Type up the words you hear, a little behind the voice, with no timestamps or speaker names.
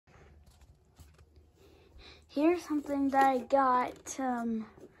Here's something that I got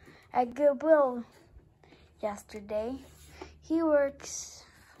at Goodwill yesterday. He works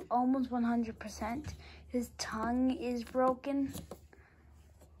almost 100%. His tongue is broken.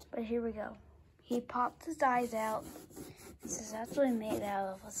 But here we go. He popped his eyes out. This is actually made out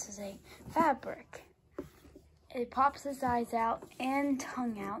of, let's just say, fabric. It pops his eyes out and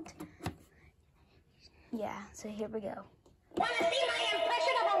tongue out. Yeah, so here we go. Want to see my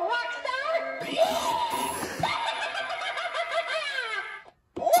impression of a rock star?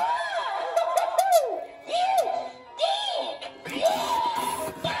 Whoa! You stink!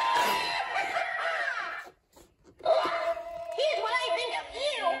 Here's what I think of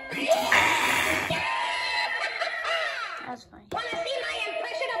you. That's funny. Want to see my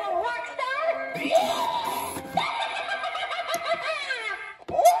impression of a rock star?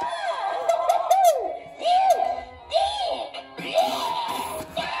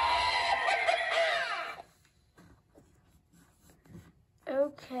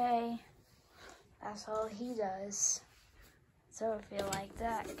 Okay, that's all he does. So if you like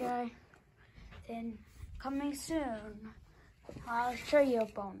that guy, then coming soon, I'll show you a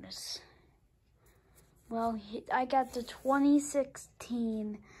bonus. Well, I got the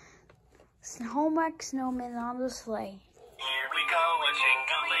 2016 Hallmark Snowman on the sleigh. Here we go, a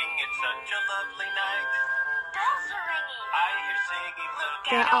jingling, it's such a lovely night. Bells are ringing. I hear singing,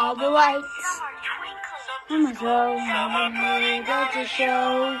 look Got at all the lights. Some are twinkling. I'm gonna show Some are putting got on to a show.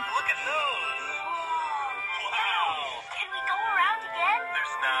 show. Look at those. Wow. Can we go around again?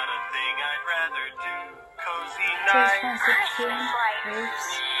 There's not a thing I'd rather do. Cozy Just night. 2016. Oops.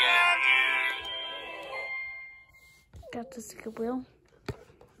 Me and you. Got this Goodwill.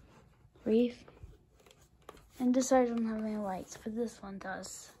 Reef. And this side doesn't have any lights, but this one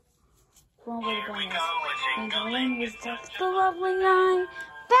does. One with a Here we bonus. go, a And the jingling, ring is it's just such the a lovely night.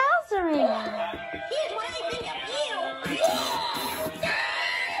 Bells are ringing. Here's what I think of you.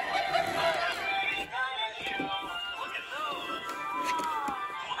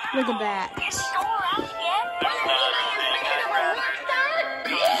 Look at that. Can we go around again? Want to see my impression of a rock star?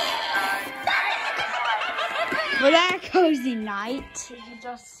 For that cozy night, you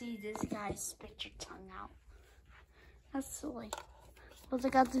just see this guy spit your tongue out. That's silly. But I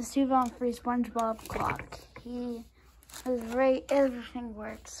got this 2-pound-free SpongeBob clock. He is great. Everything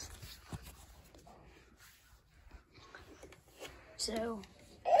works. So